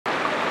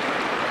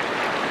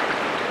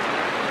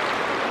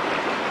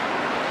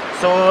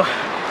So,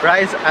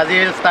 guys, আজি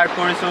start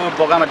কৰিছো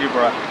Bogamati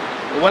পৰা.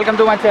 Welcome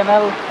to my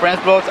channel,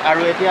 Friends Vlogs.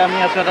 আৰু এতিয়া আমি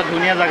আছো এটা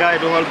ধুনীয়া জায়গা,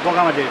 এটো হল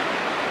Bogamati.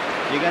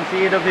 You can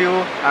see the view.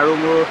 আৰু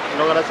মোৰ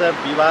লগত আছে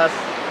বিবাস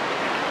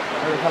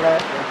আৰু ফালে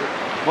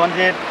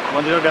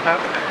বনজিত দেখা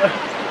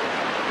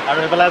আৰু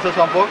এফালে আছে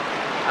সম্পক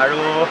আৰু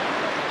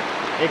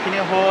এইখিনি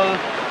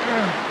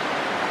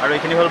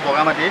হল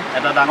Bogamati,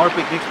 এটা ডাঙৰ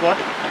পিকনিক স্পট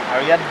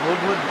আৰু ইয়াত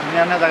বহুত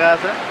ধুনীয়া জায়গা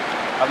আছে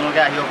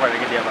আপোনালোকে আহিব পাৰে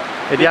কেতিয়াবা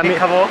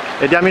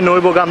এতিয়া আমি নৈ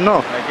বগাম ন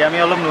এতিয়া আমি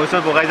অলপ নৈ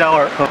বগাই যাওঁ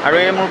আৰু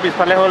এই মোৰ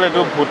পিছফালে হল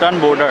এটো ভুটান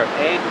বৰ্ডাৰ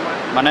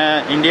মানে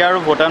ইণ্ডিয়া আৰু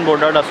ভুটান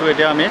বৰ্ডাৰত আছো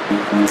এতিয়া আমি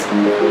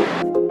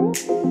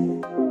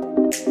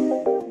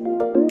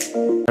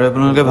আৰু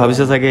আপোনালোকে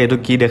ভাবিছে চাগে এটো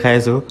কি দেখাই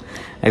আছো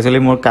একচুয়ালি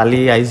মোৰ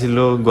কালি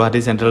আহিছিলো গুৱাহাটী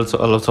চেন্ট্ৰেল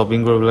অলপ শ্বপিং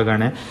কৰিবলৈ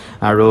কাৰণে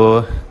আৰু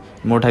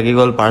মোৰ থাকি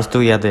গল পাৰ্সটো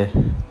ইয়াতে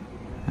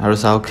আৰু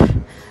চাওক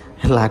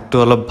লাগটো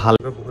অলপ ভাল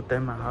বহুত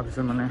টাইম আহাৰ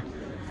পিছত মানে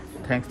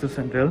থ্যাঙ্কস টু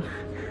চেন্ট্ৰেল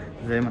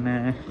যে মানে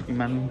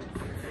ইমান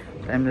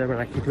টাইম যাব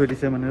ৰাখি থৈ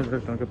দিছে মানে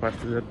তেওঁলোকে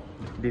পাৰ্সটো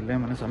দিলে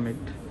মানে সাবমিট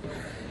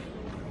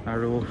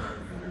আৰু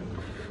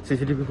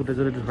সিসিটিভি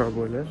ফুটেজত ধৰা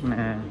পৰিলে মানে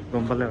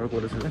গম পালে আৰু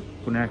ক'ত আছিলে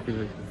কোনে ৰাখি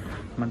থৈছে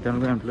মানে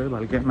তেওঁলোকে এমপ্লয়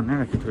ভালকে মানে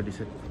ৰাখি থৈ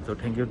দিছে so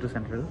thank U two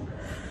central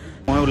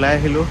মই ওলাই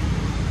আহিলো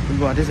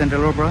গুৱাহাটী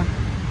চেন্ট্ৰেলৰ পৰা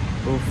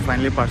তো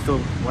ফাইনালি পাৰ্সটো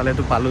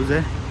ওলালেতো পালো যে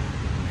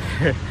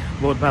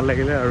বহুত ভাল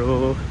লাগিলে আৰু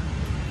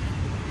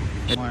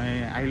মই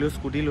আহিলো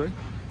স্কুটি লৈ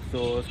সো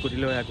স্কুটি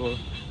লৈ আকৌ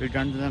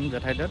ৰিটাৰ্ণ যাম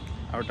জেঠাইতাত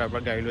আৰু তাৰ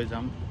পৰা গাড়ী লৈ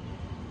যাম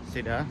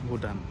সিধা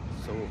ভুটান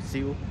সো সি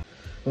ইউ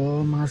ও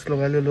মাস্ক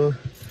লগাই ললো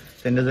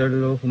সেনিটাইজাৰ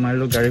ললো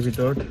সোমাইলো গাড়ীৰ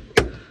ভিতৰত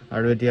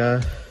আৰু এতিয়া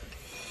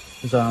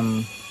যাম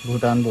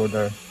ভুটান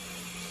বৰ্ডাৰ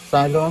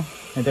চাই লওঁ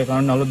এতিয়া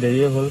কাৰণ অলপ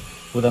দেৰিয়ে হ'ল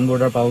ভুটান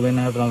বৰ্ডাৰ পাওঁগে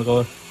নাই আপোনালোকে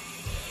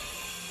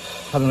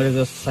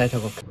জাষ্ট চাই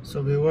থাকক সো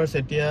ভিউৱাৰ্ছ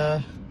এতিয়া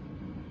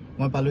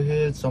মই পালোহি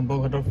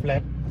সম্পকহঁতৰ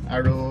ফ্লেট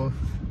আৰু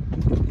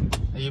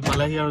এই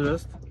পালেহি আৰু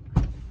জাষ্ট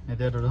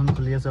এতিয়া দৰ্জন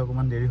খুলি আছে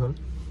অকমান দেৰি হ'ল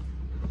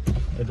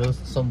এটা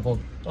সম্পক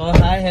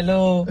হাই হেল্ল'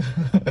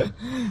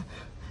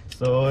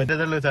 সো এটা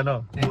যে লৈছা ন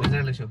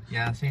সেনিটাইজাৰ লৈছো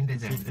ইয়া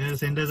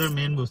সেনিটাইজাৰ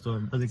মেইন বস্তু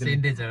আজিকালি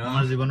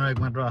আমাৰ জীৱনৰ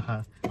একমাত্ৰ আশা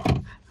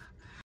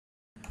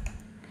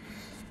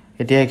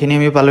এতিয়া এখিনি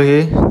আমি পালোহি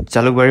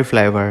জালুকবাৰী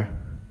ফ্লাইঅভাৰ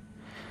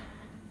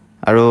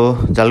আৰু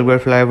জালুকবাৰী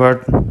ফ্লাইঅভাৰত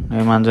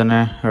এই মানুহজনে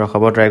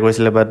ৰখাব ট্ৰাই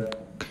কৰিছিলে বাট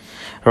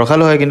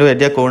ৰখালো হয় কিন্তু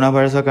এতিয়া কৰোনা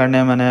ভাইৰাছৰ কাৰণে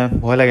মানে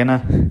ভয় লাগে না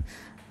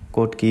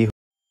ক'ত কি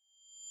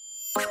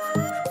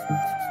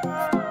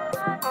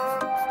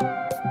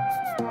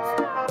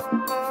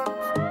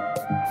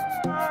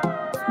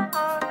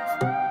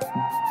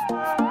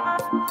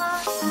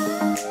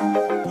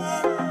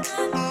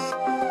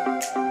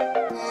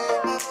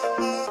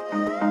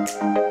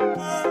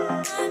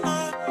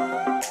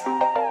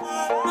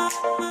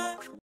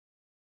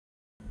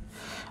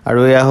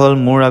আৰু এয়া হ'ল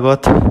মোৰ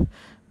আগত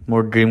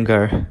মোৰ ড্ৰিম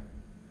কাৰ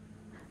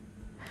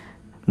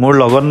মোৰ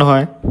লগত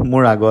নহয়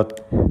মোৰ আগত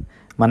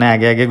মানে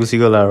আগে গুচি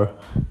গ'ল আৰু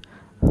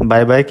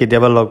বাই বাই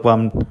কেতিয়াবা লগ পাম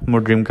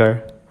মোৰ ড্ৰিম কাৰ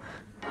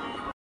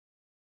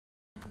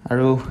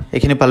আৰু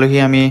এইখিনি পালোহি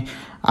আমি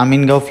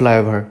আমিনগাঁও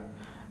ফ্লাইঅভাৰ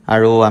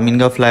আৰু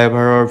আমিনগাঁও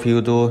ফ্লাইঅভাৰৰ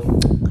ভিউটো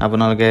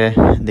আপোনালোকে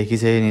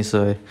দেখিছেই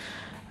নিশ্চয়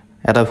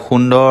এটা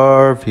সুন্দৰ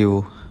ভিউ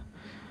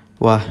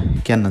ৱাহ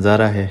কি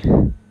নজাৰা হে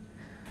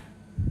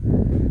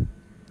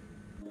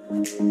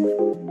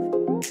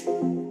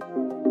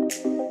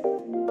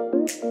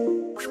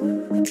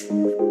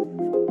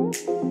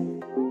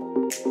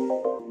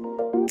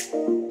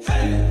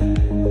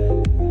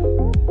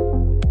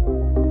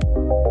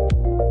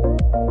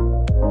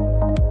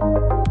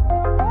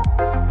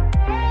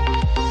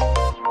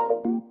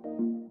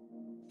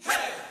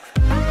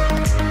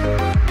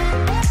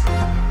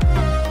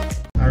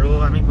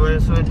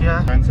এতিয়া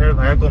সাংসাৰ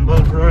ভাই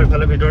কম্বলপুৰৰ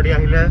ইফালে ভিতৰত দি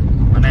আহিলে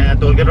মানে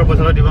টোলগেটৰ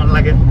পইচাটো দিব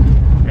নালাগে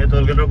এই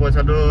টোলগেটৰ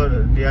পইচাটো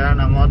দিয়াৰ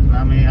নামত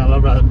আমি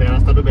অলপ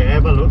ৰাস্তাটো বেয়াই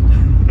পালো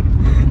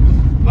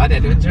বাট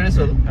এডভেঞ্চাৰাছ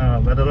হ'ল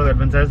অলপ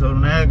এডভেঞ্চাৰাছ হ'ল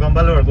মানে গম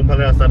পালো আৰু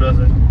কোনফালে ৰাস্তাটো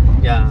আছে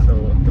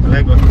সেইফালে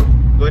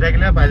গৈ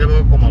থাকিলে পাই যাব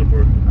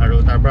কমলপুৰ আৰু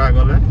তাৰ পৰা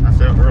আগলৈ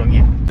আছে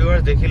ৰঙিয়া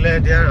দেখিলে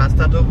এতিয়া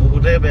ৰাস্তাটো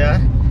বহুতেই বেয়া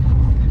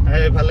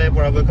এইফালে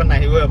পৰাপক্ষত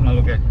নাহিবই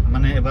আপোনালোকে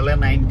মানে এইফালে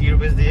 90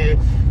 ৰুপিজ দি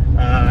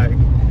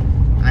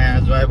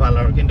যোৱাই ভাল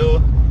আৰু কিন্তু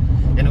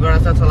এনেকুৱা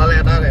ৰাস্তা চলালে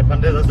এটা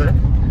এডভান্টেজ আছে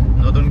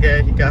নতুনকৈ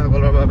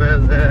শিকাসকলৰ বাবে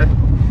যে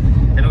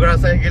এনেকুৱা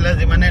ৰাস্তা শিকিলে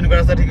যিমানে এনেকুৱা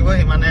ৰাস্তা থাকিব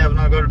সিমানে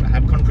আপোনালোকৰ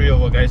হাতখন ফ্ৰী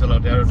হ'ব গাড়ী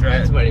চলাওঁতে আৰু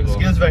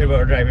স্কিলছ বাঢ়িব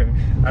আৰু ড্ৰাইভিং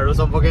আৰু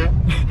সম্পকে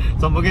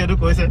এইটো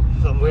কৈছে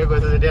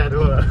যেতিয়া এইটো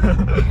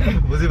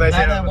বুজি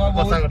পাইছে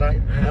সঁচা কথা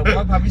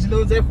মই ভাবিছিলো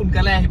যে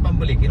সোনকালে আহি পাম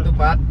বুলি কিন্তু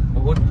বাট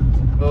বহুত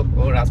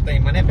ৰাস্তা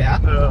ইমানে বেয়া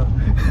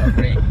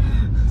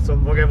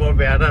সম্পকে বৰ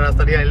বেয়া এটা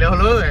ৰাস্তা দি আহিলে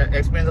হ'লেও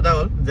এক্সপিৰিয়েঞ্চ এটা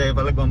হ'ল যে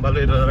এইফালে গম পালো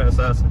এইটো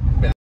ৰাস্তা আছে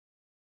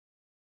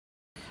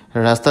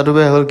ৰাস্তাটো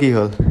বেয়া হ'ল কি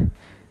হ'ল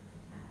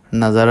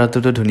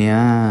নাজাৰাটোতো ধুনীয়া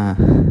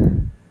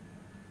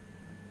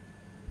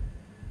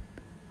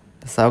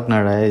চাওক না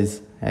ৰাইজ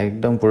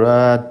একদম পুৰা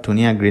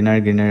ধুনীয়া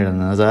গ্ৰীনাৰী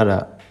নাজাৰা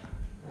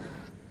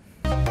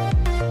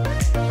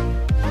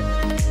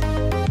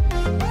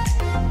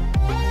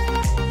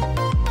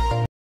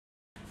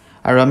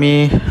আৰু আমি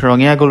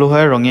ৰঙিয়া গ'লো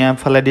হয় ৰঙিয়া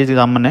ফালে দি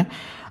যাম মানে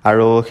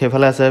আৰু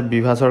সেইফালে আছে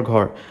বিভাসৰ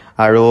ঘৰ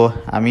আৰু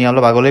আমি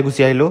অলপ আগলৈ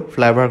গুচি আহিলোঁ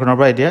ফ্লাইঅভাৰখনৰ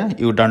পৰা এতিয়া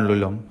ইউ টাৰ্ণ লৈ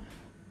ল'ম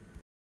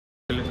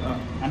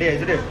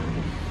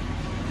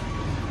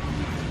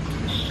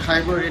খাই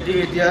বৈ ৰেডি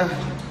এতিয়া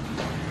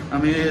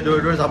আমি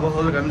দৌৰি দৌৰি যাব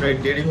হ'ল কাৰণ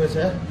দেৰি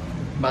হৈছে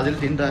বাজিল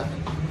 3টা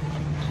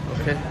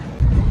অ'কে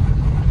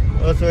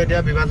চ' এতিয়া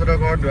বিভাসহঁতৰ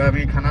ঘৰত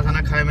আমি খানা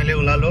চানা খাই মেলি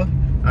ওলালোঁ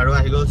আৰু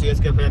আহি গ'ল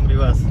CSK ফেন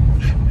বিভাস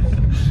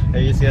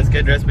এই CSK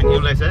ড্ৰেছ পিন্ধি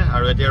ওলাইছে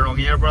আৰু এতিয়া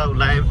ৰঙিয়াৰ পৰা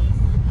ওলাই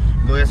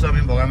গৈ আছোঁ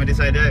আমি বগামাটি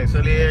চাইডে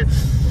একচুৱেলি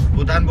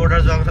ভূটান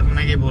বৰ্ডাৰ যোৱা কথা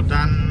মানে কি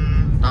ভূটান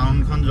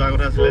টাউনখন যোৱাৰ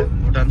কথা আছিলে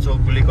ভূটান চৌক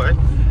বুলি কয়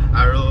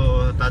আৰু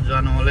তাত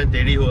যোৱা নহ'লে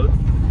দেৰি হ'ল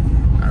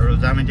আৰু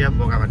যাম এতিয়া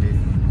বগামাটি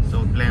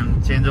চ' প্লেন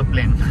চেঞ্জ অফ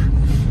প্লেন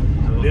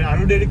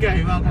আৰু দেৰিকে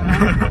আহিবা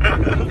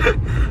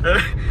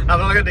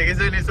আপোনালোকে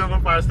দেখিছে নিশ্চয়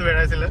মোৰ পাৰ্চটো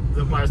হেৰাইছিলে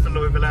পাৰ্চটো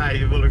লৈ পেলাই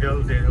আহিবলগীয়া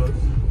হ'ল দেৰি হ'ল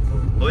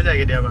হৈ যায়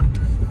কেতিয়াবা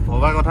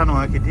ভবা কথা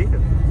নহয় কিটি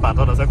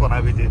পাতত আছে কণা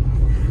ভিটিত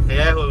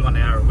এয়াই হ'ল মানে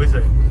আৰু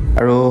বুজিছে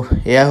আৰু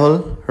এয়া হ'ল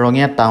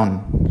ৰঙিয়া টাউন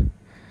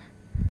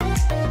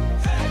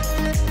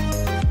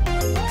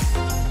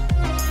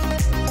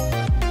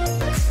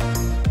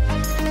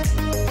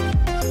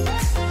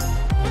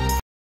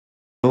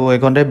আৰু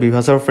এইখনতে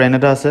বিভাসৰ ফ্ৰেণ্ড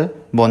এটা আছে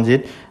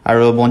বনজিত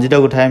আৰু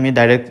বনজিতক উঠাই আমি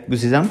ডাইৰেক্ট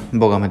গুচি যাম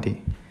বগামাটি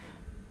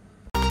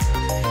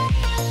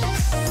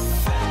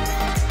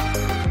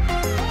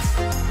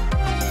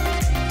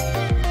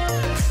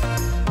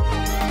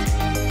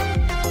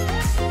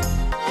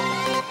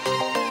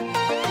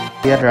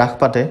ইয়াত ৰাস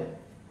পাতে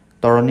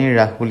তৰণীৰ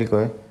ৰাস বুলি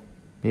কয়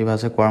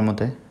বিভাসে কোৱাৰ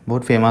মতে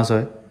বহুত ফেমাছ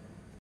হয়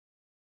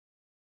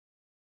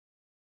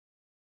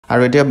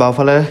আৰু এতিয়া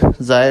বাওঁফালে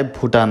যায়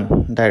ভূটান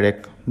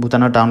ডাইৰেক্ট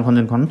ভূটানৰ টাউনখন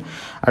যোনখন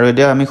আৰু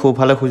এতিয়া আমি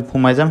সোঁফালে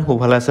সোমাই যাম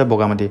সোঁফালে আছে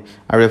বগামাটি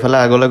আৰু এইফালে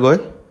আগলৈ গৈ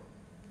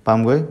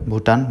পামগৈ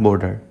ভূটান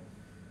বৰ্ডাৰ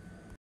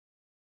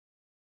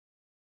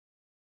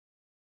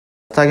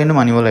ৰাস্তা কিন্তু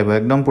মানিব লাগিব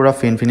একদম পূৰা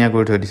ফিনফিনীয়া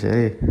কৰি থৈ দিছে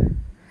দেই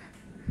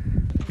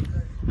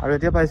আৰু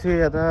এতিয়া পাইছোঁ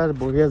এটা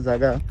বঢ়িয়া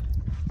জেগা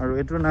আৰু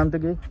এইটোৰ নামটো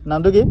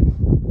কি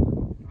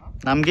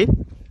নাম কি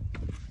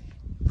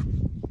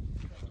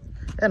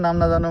নাম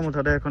নাজানো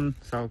মুঠতে এখন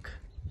চাওক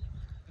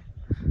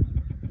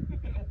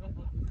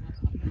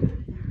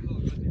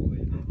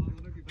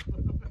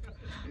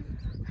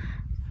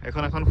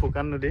এখন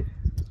শুকান নদী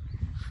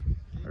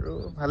আৰু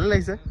ভালে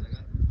লাগিছে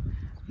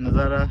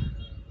নজাৰা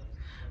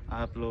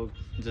आप लोग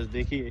जस्ट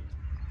देखिए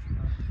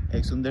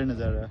एक सुंदर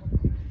नज़ारा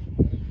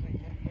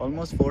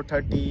ऑलमोस्ट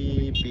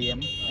 4:30 PM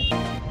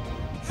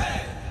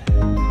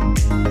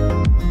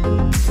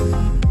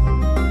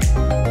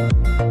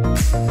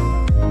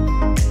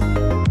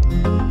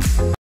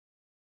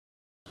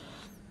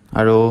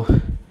আৰু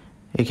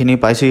এইখিনি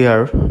পাইছোঁহি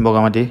আৰু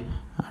বগামাটি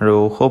আৰু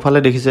সোঁফালে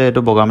দেখিছে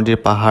এইটো বগামাটিৰ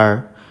পাহাৰ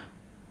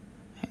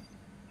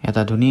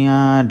এটা ধুনীয়া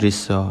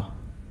দৃশ্য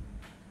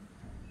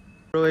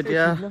আৰু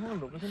এতিয়া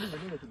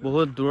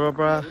বহুত দূৰৰ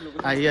পৰা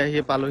আহি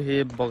পালোহি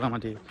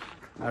বগামাটি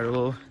আৰু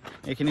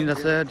এইখিনিত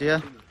আছে এতিয়া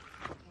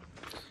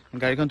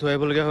গাড়ীখন থৈ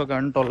আহিবলগীয়া হয়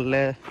কাৰণ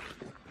তললৈ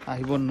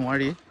আহিব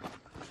নোৱাৰি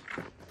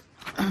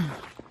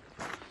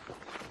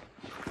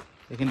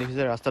এইখিনি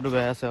দেখিছে ৰাস্তাটো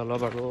বেয়া আছে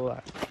অলপ আৰু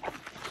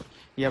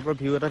ইয়াৰ পৰা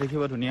ভিউ এটা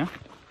দেখিব ধুনীয়া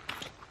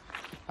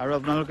আৰু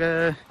আপোনালোকে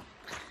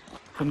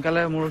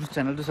সোনকালে মোৰ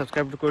চেনেলটো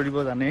ছাবস্ক্ৰাইব কৰি দিব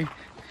জানেই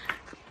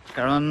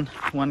কাৰণ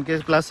 1K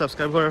প্লাছ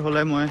ছাবস্ক্ৰাইবাৰ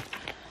হ'লে মই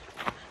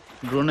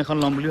ড্ৰোন এখন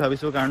ল'ম বুলি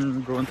ভাবিছোঁ কাৰণ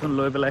ড্ৰোনখন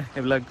লৈ পেলাই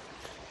এইবিলাক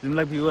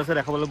যোনবিলাক ভিউ আছে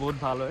দেখাবলৈ বহুত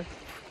ভাল হয়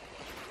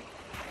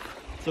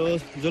চ'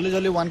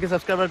 জলদি 1K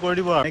ছাবস্ক্ৰাইবাৰ কৰি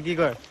দিব আৰু কি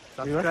কয়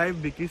subscribe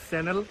বিকিছ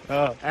channel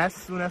as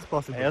soon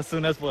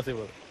as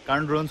possible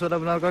কাৰণ ড্ৰোন শ্বট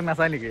আপোনালোকক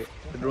নাচায় নেকি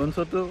ড্ৰোন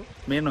শ্বটটো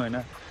মেইন হয়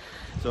না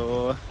চ'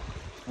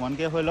 1K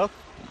হৈ লওক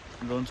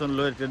ড্ৰোন শ্বট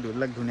লৈ এতিয়া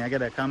দুবিলাক ধুনীয়াকৈ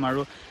দেখাম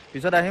আৰু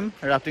পিছত আহিম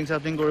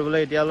ৰাফটিং কৰিবলৈ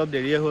এতিয়া অলপ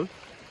দেৰিয়ে হ'ল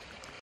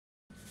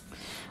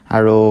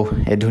আৰু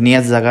এই ধুনীয়া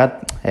জেগাত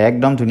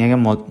একদম ধুনীয়াকৈ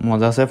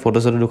মজা আছে ফটো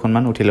চটো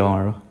দুখনমান উঠি লওঁ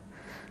আৰু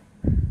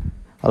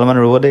অলপমান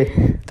ৰ'ব দেই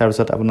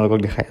তাৰপিছত আপোনালোকক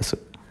দেখাই আছোঁ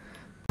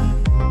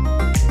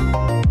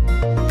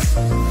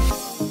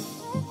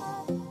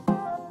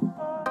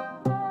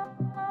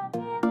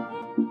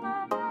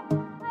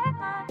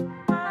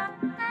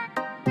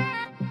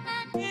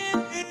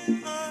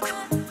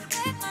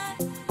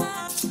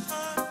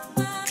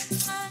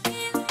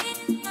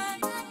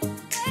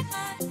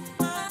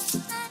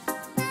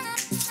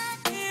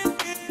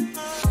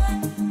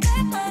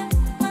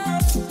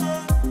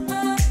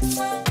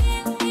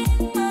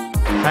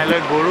কাইলৈ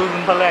গৰু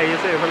যোনফালে আহি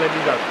আছে এইফালে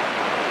দি যাওক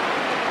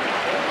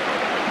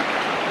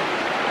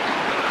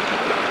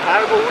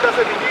আৰু বহুত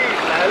আছে নেকি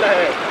লাহে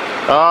লাহে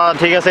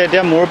ঠিক আছে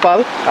এতিয়া মোৰ পাল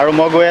আৰু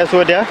মই গৈ আছোঁ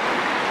এতিয়া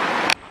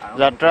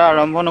যাত্ৰা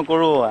আৰম্ভ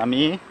নকৰোঁ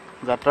আমি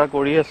যাত্ৰা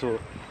কৰি আছোঁ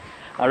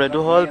আৰু এইটো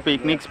হ'ল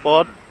পিকনিক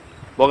স্পট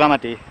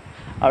বগামাটি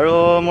আৰু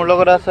মোৰ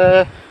লগত আছে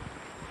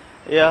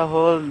এয়া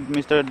হ'ল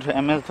mister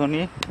MS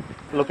Dhoni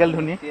local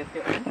Dhoni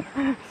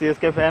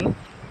CSK ফেন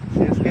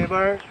CSK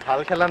এবাৰ ভাল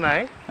খেলা নাই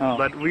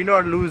বাট উইন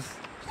অৰ লুজ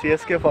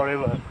CSK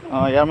forever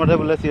ইয়াৰ মতে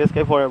বোলে CSK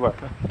forever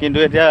কিন্তু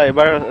এতিয়া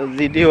এবাৰ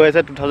GT হৈ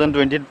আছে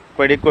 2020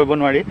 প্ৰেডিক্ট কৰিব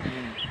নোৱাৰি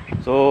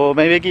চ'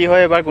 মেবি কি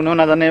হয় এবাৰ কোনেও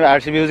নাজানে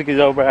RCB জিকি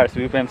যাব পাৰে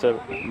RCB ফেন্সে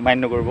মাইণ্ড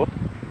নকৰিব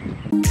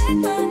মোৰ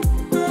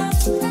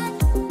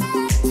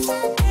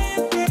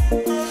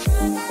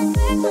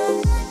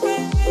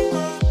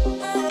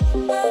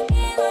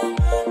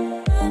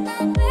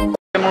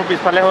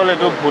পিছফালে হ'ল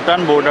এইটো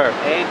ভূটান বৰ্ডাৰ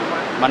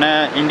মানে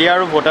ইণ্ডিয়া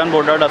আৰু ভূটান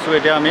বৰ্ডাৰত আছোঁ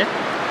এতিয়া আমি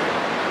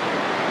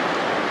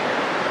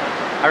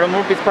আৰু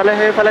মোৰ পিছফালে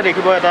সেইফালে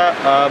দেখিব এটা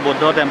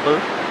বৌদ্ধ টেম্পল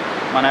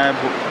মানে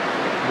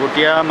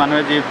ভুটীয়া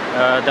মানুহে যি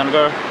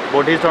তেওঁলোকৰ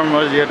বৌদ্ধিষ্ট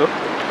ধৰ্মৰ যিহেতু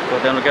তো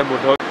তেওঁলোকে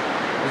বুদ্ধক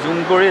জুম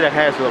কৰি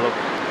দেখাই আছোঁ অলপ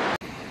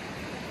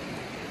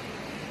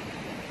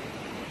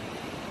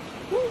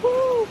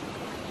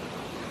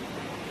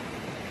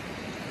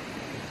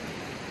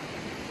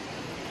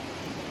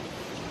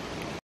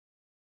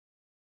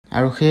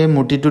আৰু সেই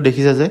মূৰ্তিটো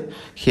দেখিছে যে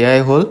সেয়াই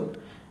হ'ল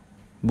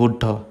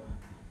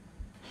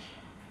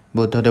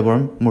বুদ্ধদেৱৰ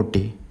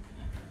মূৰ্তি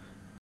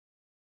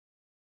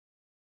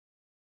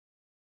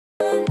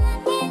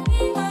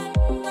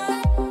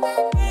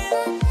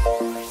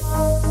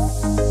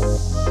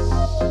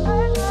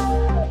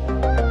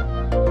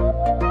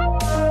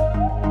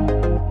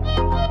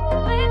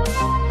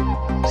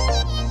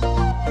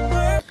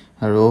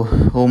আৰু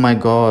অ' মাই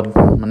গড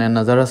মানে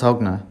নাজাৰা চাওক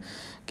না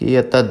কি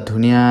এটা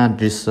ধুনীয়া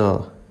দৃশ্য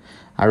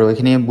আৰু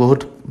এইখিনি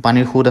বহুত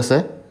পানীৰ সুত আছে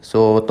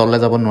চ' তললৈ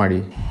যাব নোৱাৰি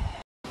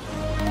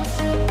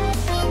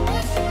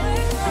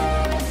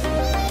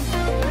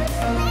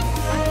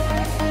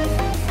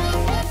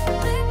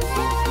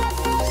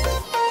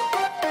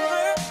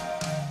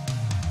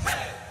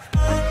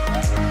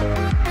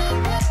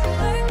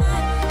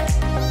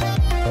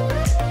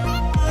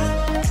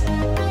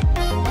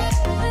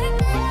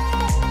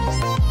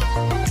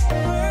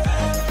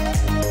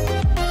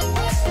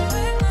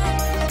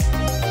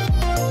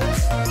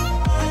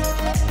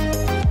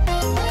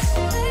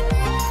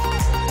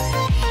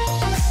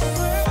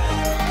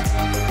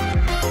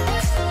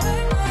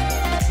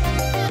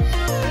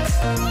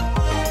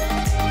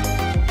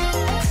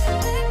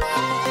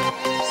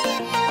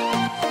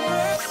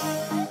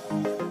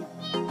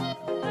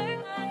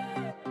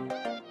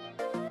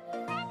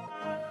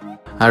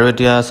আৰু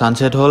এতিয়া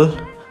সানসেট হ'ল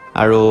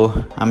আৰু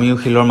আমিও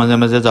শিলৰ মাজে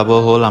মাজে যাব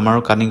হ'ল আমাৰো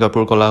কানি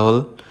কাপোৰ কলা হ'ল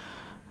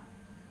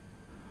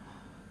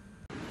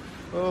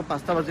ও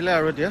 5টা বাজিলে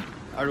আৰু এতিয়া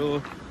আৰু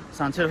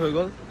সানসেট হৈ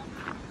গ'ল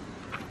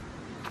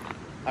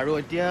আৰু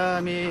এতিয়া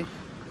আমি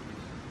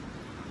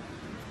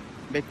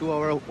back to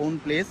hour one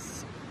place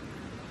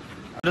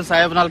আৰু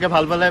চাই আপোনালোকে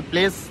ভাল পালে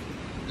please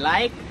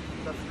like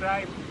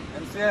subscribe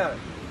and share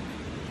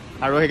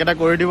আৰু হেকেটা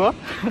কৰি দিব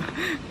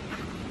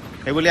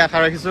এই বুলি আশা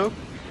ৰাখিছো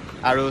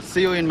আৰু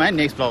see you in my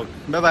next vlog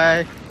bye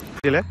bye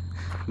দিলে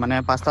মানে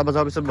 5টা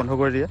বজাৰ পিছত বন্ধ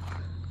কৰি দিয়ে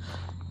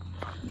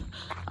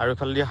আৰু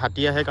ইফালে দি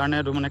হাতী আহে কাৰণে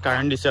এটো মানে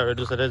কাৰেণ্ট দিছে আৰু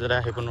এটো সাইডে জৰা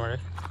আহিব নোৱাৰে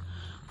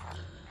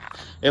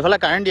এফালে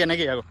কাৰেণ্ট দিয়ে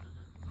নেকি আকৌ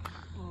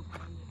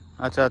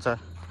আচ্ছা আচ্ছা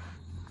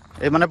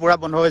এই মানে পুৰা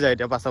বন্ধ হৈ যায়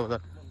এতিয়া 5টা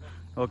বজাত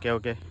ওকে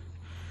ওকে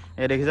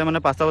এই দেখিছে মানে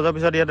 5টা বজাৰ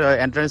পিছত ইয়াত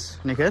এন্ট্ৰেন্স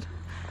নিখেত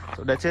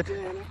so that's it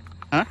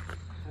হা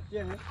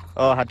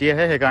হাতী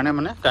আহে সেই কাৰণে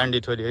মানে কাৰেণ্ট দি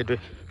থৈ দিয়ে এইটো